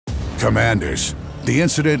Commanders, the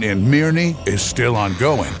incident in Mirny is still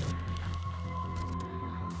ongoing.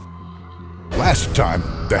 Last time,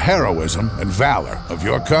 the heroism and valor of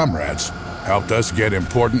your comrades helped us get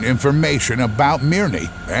important information about Mirny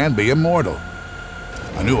and the Immortal.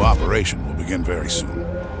 A new operation will begin very soon.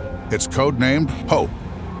 It's codenamed Hope.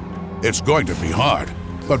 It's going to be hard,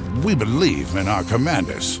 but we believe in our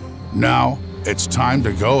commanders. Now, it's time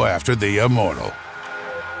to go after the Immortal.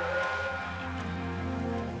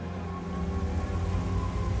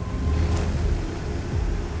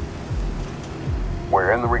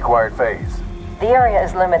 We're in the required phase. The area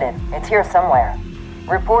is limited. It's here somewhere.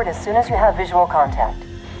 Report as soon as you have visual contact.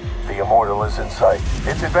 The Immortal is in sight.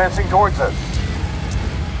 It's advancing towards us.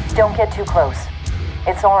 Don't get too close.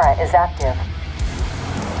 Its aura is active.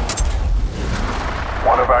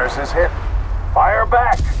 One of ours is hit. Fire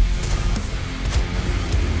back!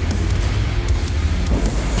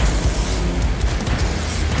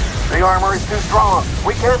 The armor is too strong.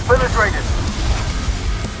 We can't penetrate it.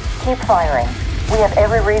 Keep firing. We have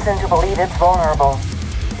every reason to believe it's vulnerable.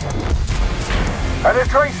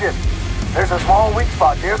 Penetration! There's a small weak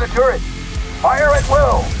spot near the turret. Fire at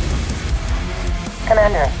will!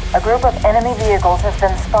 Commander, a group of enemy vehicles has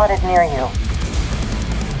been spotted near you.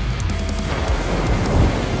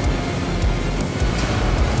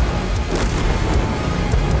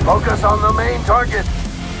 Focus on the main target.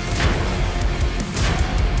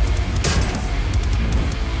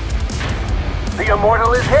 The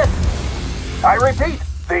Immortal is hit. I repeat,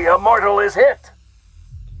 the Immortal is hit.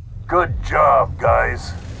 Good job,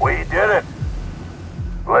 guys. We did it.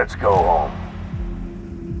 Let's go home.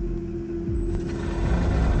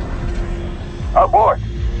 Abort!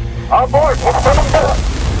 Abort!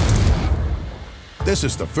 This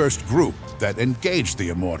is the first group that engaged the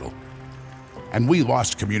Immortal, and we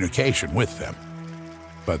lost communication with them.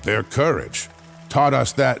 But their courage taught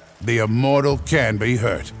us that the Immortal can be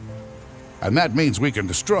hurt. And that means we can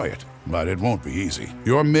destroy it, but it won't be easy.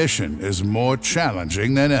 Your mission is more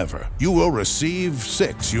challenging than ever. You will receive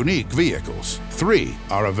 6 unique vehicles. 3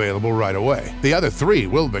 are available right away. The other 3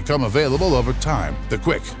 will become available over time. The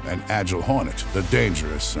quick and agile Hornet, the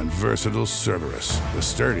dangerous and versatile Cerberus, the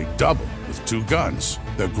sturdy Double with 2 guns,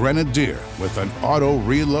 the Grenadier with an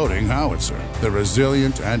auto-reloading howitzer, the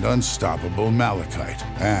resilient and unstoppable Malachite,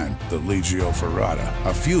 and the Legio Ferrata,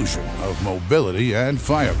 a fusion of mobility and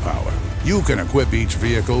firepower. You can equip each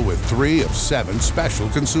vehicle with 3 of 7 special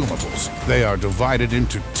consumables. They are divided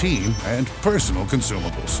into team and personal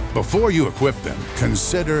consumables. Before you equip them,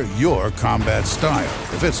 consider your combat style.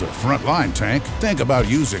 If it's a frontline tank, think about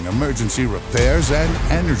using emergency repairs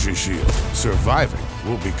and energy shield. Surviving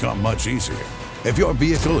will become much easier. If your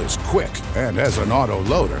vehicle is quick and has an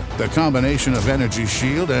auto-loader, the combination of Energy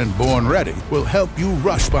Shield and Born Ready will help you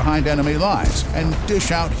rush behind enemy lines and dish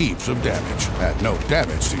out heaps of damage at no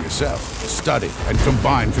damage to yourself. Study and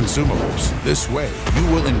combine consumables. This way, you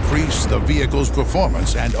will increase the vehicle's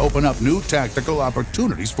performance and open up new tactical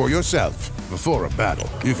opportunities for yourself. Before a battle,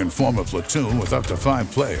 you can form a platoon with up to 5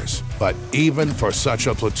 players. But even for such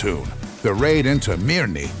a platoon, the raid into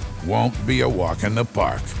Mirny won't be a walk in the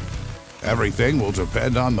park. Everything will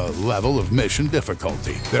depend on the level of mission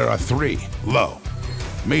difficulty. There are 3, low,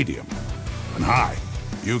 medium, and high.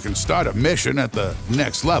 You can start a mission at the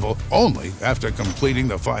next level only after completing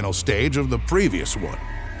the final stage of the previous one.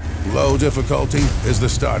 Low difficulty is the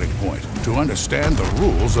starting point to understand the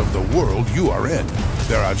rules of the world you are in.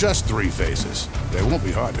 There are just 3 phases. They won't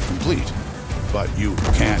be hard to complete, but you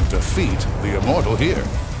can't defeat the Immortal here.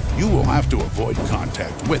 You will have to avoid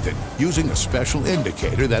contact with it using a special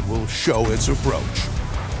indicator that will show its approach.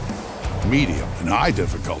 Medium and high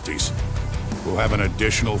difficulties will have an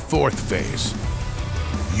additional 4th phase.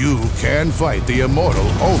 You can fight the Immortal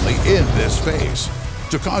only in this phase.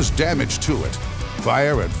 To cause damage to it,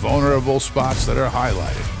 fire at vulnerable spots that are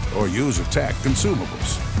highlighted or use attack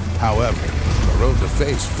consumables. However, the road to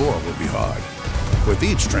phase 4 will be hard. With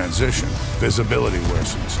each transition, visibility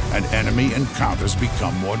worsens and enemy encounters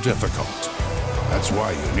become more difficult. That's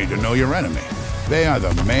why you need to know your enemy. They are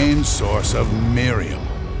the main source of Miriam,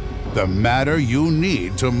 the matter you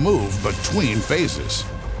need to move between phases.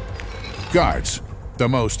 Guards, the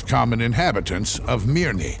most common inhabitants of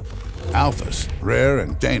Mirny. Alphas, rare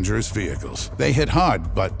and dangerous vehicles. They hit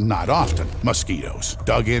hard, but not often. Mosquitoes,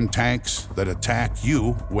 dug-in tanks that attack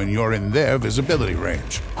you when you're in their visibility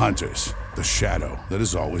range. Hunters, the shadow that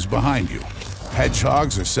is always behind you.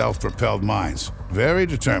 Hedgehogs are self-propelled mines, very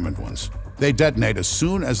determined ones. They detonate as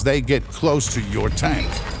soon as they get close to your tank.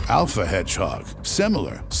 Alpha Hedgehog,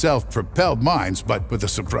 similar self-propelled mines but with a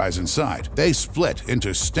surprise inside. They split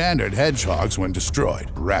into standard hedgehogs when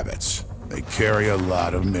destroyed. Rabbits, They carry a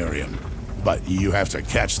lot of Miriam, but you have to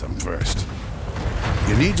catch them first.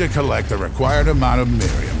 You need to collect the required amount of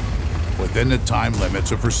Miriam within the time limit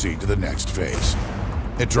to proceed to the next phase.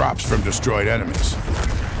 It drops from destroyed enemies.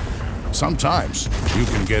 Sometimes you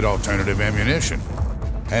can get alternative ammunition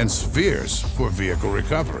and spheres for vehicle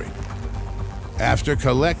recovery. After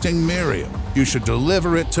collecting Miriam, you should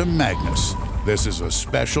deliver it to Magnus. This is a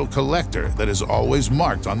special collector that is always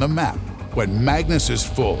marked on the map. When Magnus is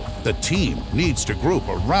full, the team needs to group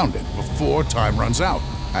around it before time runs out.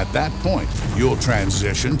 At that point, you'll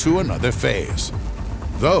transition to another phase.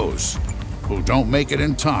 Those who don't make it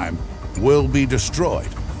in time will be destroyed.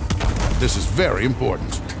 This is very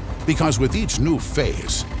important, because with each new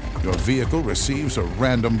phase, your vehicle receives a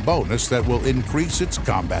random bonus that will increase its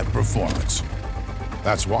combat performance.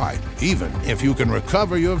 That's why, even if you can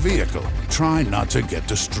recover your vehicle, try not to get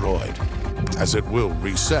destroyed, as it will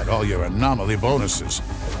reset all your anomaly bonuses,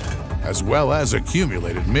 as well as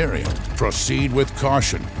accumulated Miriam. Proceed with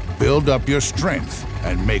caution, build up your strength,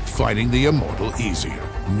 and make fighting the Immortal easier.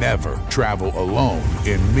 Never travel alone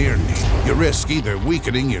in Mirny. You risk either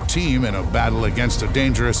weakening your team in a battle against a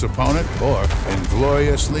dangerous opponent or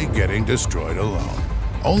ingloriously getting destroyed alone.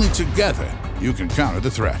 Only together you can counter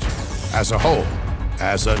the threat. As a whole,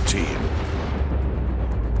 as a team.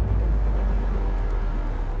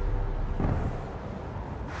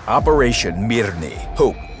 Operation Mirny.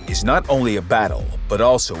 Hope is not only a battle, but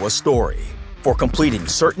also a story. For completing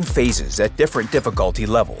certain phases at different difficulty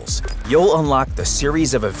levels, you'll unlock the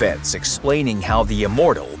series of events explaining how the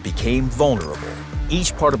Immortal became vulnerable.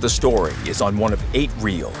 Each part of the story is on one of 8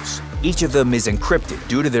 reels. Each of them is encrypted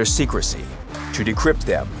due to their secrecy. To decrypt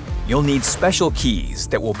them, you'll need special keys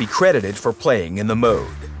that will be credited for playing in the mode.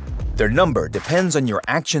 Their number depends on your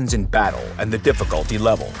actions in battle and the difficulty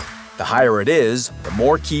level. The higher it is, the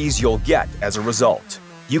more keys you'll get as a result.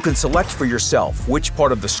 You can select for yourself which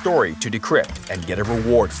part of the story to decrypt and get a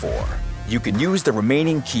reward for. You can use the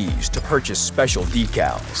remaining keys to purchase special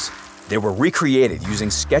decals. They were recreated using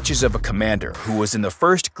sketches of a commander who was in the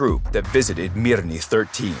first group that visited Mirny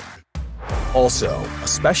 13. Also, a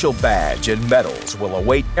special badge and medals will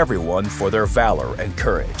await everyone for their valor and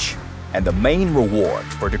courage. And the main reward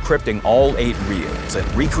for decrypting all 8 reels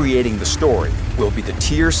and recreating the story will be the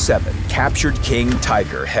Tier 7 Captured King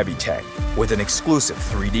Tiger heavy tank with an exclusive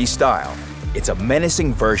 3D style. It's a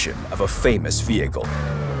menacing version of a famous vehicle.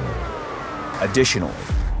 Additionally,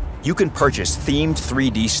 you can purchase themed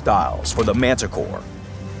 3D styles for the Manticore,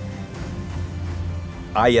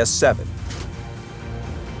 IS-7,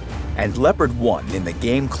 and Leopard 1 in the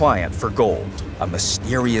game client for gold. A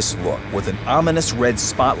mysterious look with an ominous red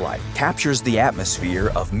spotlight captures the atmosphere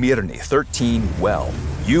of Mirny 13 well.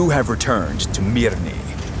 You have returned to Mirny.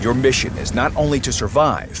 Your mission is not only to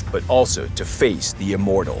survive, but also to face the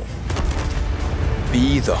Immortal.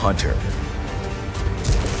 Be the hunter.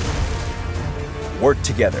 Work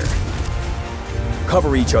together.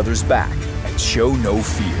 Cover each other's back and show no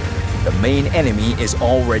fear. The main enemy is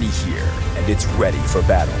already here, and it's ready for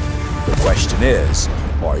battle. The question is,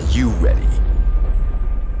 are you ready?